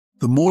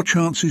The more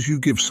chances you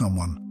give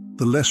someone,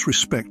 the less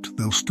respect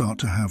they'll start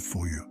to have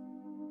for you.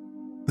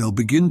 They'll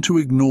begin to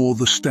ignore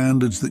the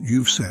standards that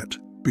you've set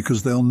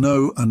because they'll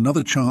know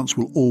another chance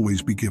will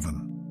always be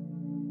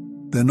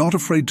given. They're not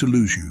afraid to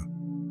lose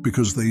you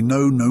because they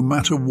know no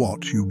matter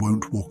what, you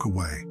won't walk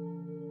away.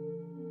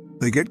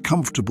 They get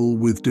comfortable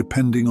with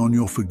depending on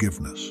your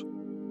forgiveness.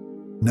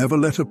 Never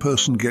let a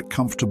person get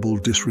comfortable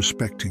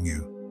disrespecting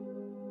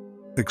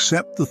you.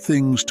 Accept the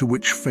things to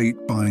which fate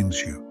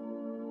binds you,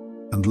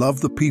 and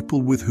love the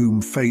people with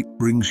whom fate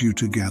brings you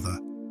together,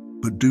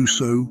 but do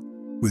so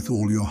with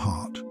all your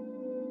heart.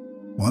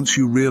 Once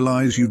you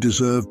realize you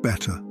deserve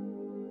better,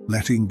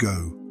 letting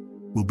go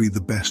will be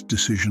the best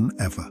decision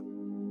ever.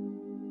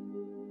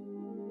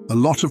 A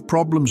lot of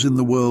problems in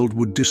the world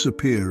would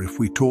disappear if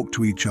we talked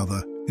to each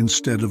other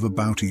instead of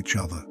about each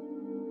other.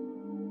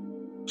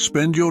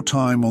 Spend your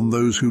time on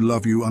those who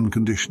love you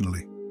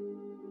unconditionally.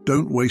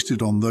 Don't waste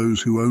it on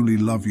those who only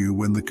love you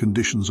when the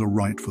conditions are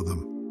right for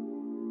them.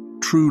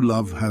 True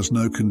love has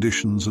no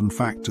conditions and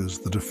factors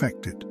that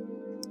affect it.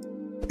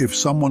 If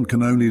someone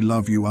can only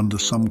love you under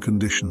some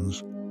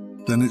conditions,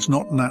 then it's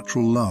not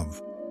natural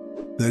love.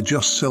 They're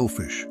just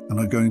selfish and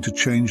are going to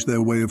change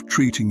their way of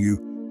treating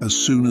you as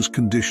soon as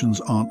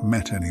conditions aren't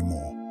met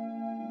anymore.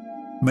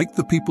 Make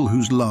the people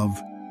whose love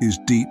is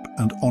deep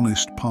and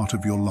honest part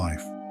of your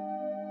life.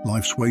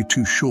 Life's way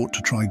too short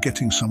to try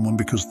getting someone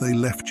because they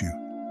left you.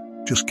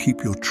 Just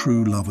keep your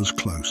true lovers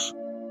close.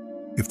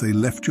 If they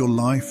left your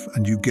life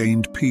and you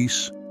gained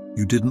peace,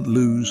 you didn't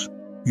lose,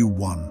 you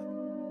won.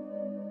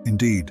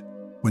 Indeed,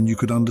 when you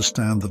could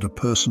understand that a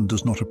person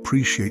does not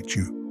appreciate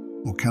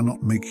you or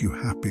cannot make you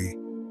happy,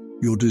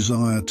 your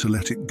desire to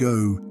let it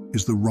go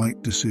is the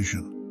right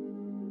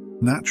decision.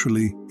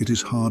 Naturally, it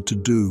is hard to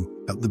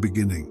do at the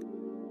beginning.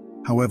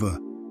 However,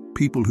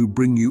 people who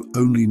bring you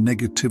only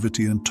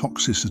negativity and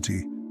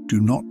toxicity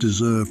do not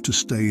deserve to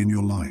stay in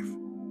your life.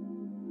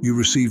 You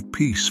receive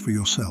peace for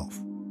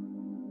yourself.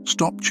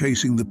 Stop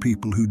chasing the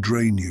people who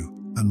drain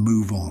you and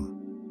move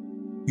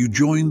on. You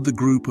join the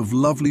group of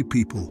lovely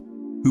people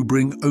who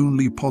bring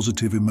only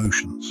positive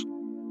emotions.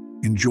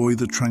 Enjoy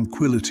the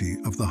tranquility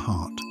of the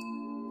heart,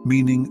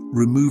 meaning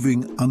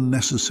removing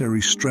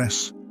unnecessary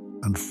stress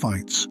and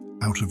fights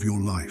out of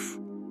your life.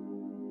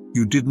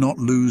 You did not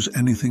lose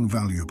anything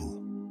valuable.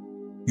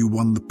 You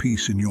won the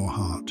peace in your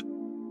heart.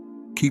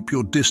 Keep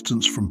your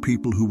distance from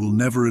people who will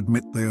never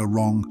admit they are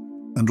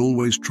wrong and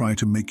always try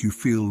to make you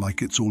feel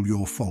like it's all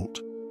your fault.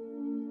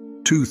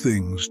 Two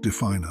things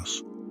define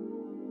us: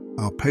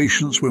 our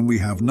patience when we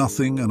have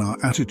nothing and our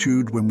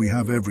attitude when we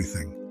have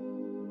everything.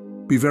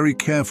 Be very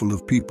careful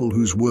of people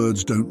whose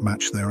words don't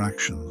match their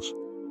actions.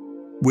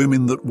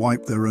 Women that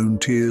wipe their own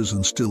tears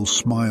and still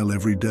smile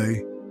every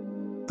day,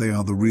 they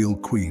are the real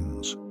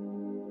queens.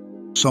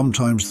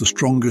 Sometimes the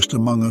strongest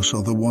among us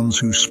are the ones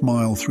who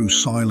smile through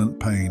silent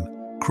pain,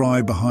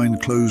 cry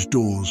behind closed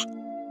doors,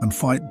 and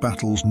fight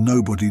battles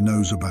nobody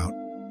knows about.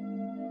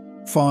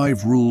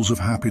 5 rules of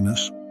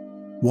happiness.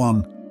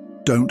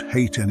 1. Don't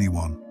hate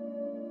anyone.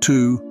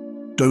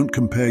 2. Don't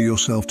compare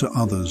yourself to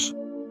others.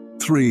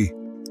 3.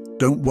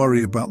 Don't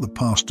worry about the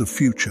past or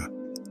future.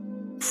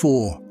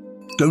 4.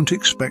 Don't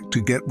expect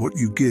to get what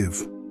you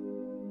give.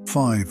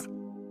 5.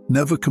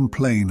 Never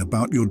complain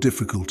about your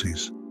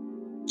difficulties.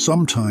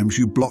 Sometimes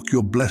you block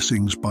your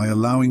blessings by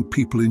allowing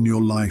people in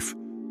your life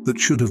that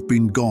should have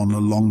been gone a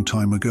long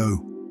time ago.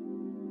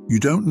 You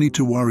don't need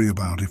to worry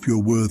about if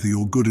you're worthy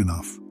or good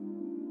enough.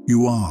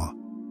 You are,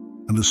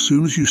 and as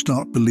soon as you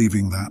start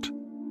believing that,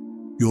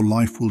 your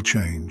life will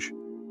change.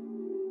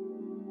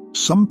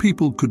 Some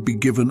people could be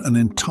given an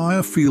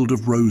entire field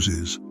of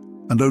roses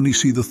and only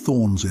see the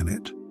thorns in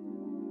it.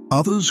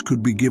 Others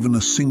could be given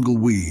a single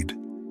weed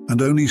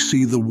and only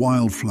see the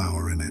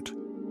wildflower in it.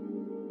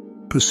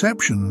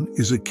 Perception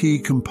is a key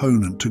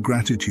component to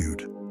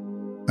gratitude,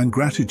 and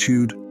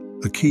gratitude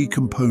a key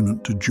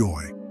component to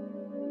joy.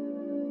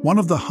 One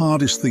of the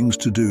hardest things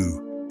to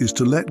do is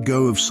to let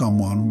go of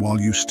someone while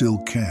you still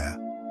care.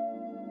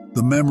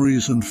 The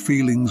memories and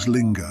feelings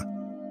linger,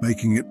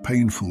 making it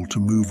painful to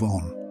move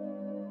on.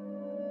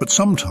 But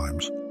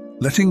sometimes,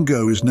 letting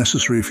go is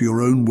necessary for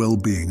your own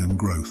well-being and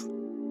growth.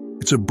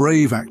 It's a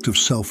brave act of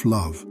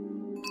self-love,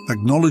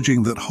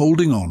 acknowledging that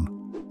holding on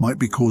might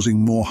be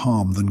causing more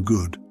harm than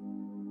good.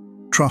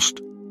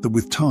 Trust that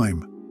with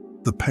time,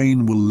 the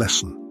pain will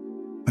lessen,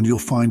 and you'll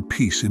find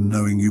peace in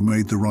knowing you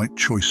made the right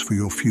choice for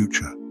your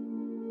future.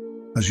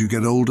 As you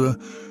get older,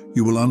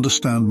 you will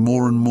understand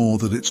more and more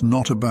that it's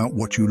not about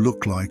what you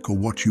look like or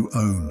what you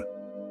own.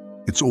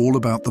 It's all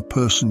about the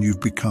person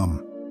you've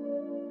become.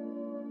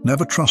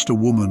 Never trust a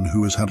woman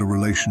who has had a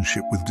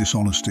relationship with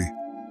dishonesty,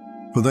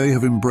 for they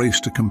have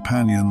embraced a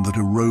companion that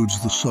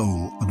erodes the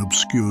soul and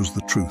obscures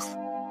the truth.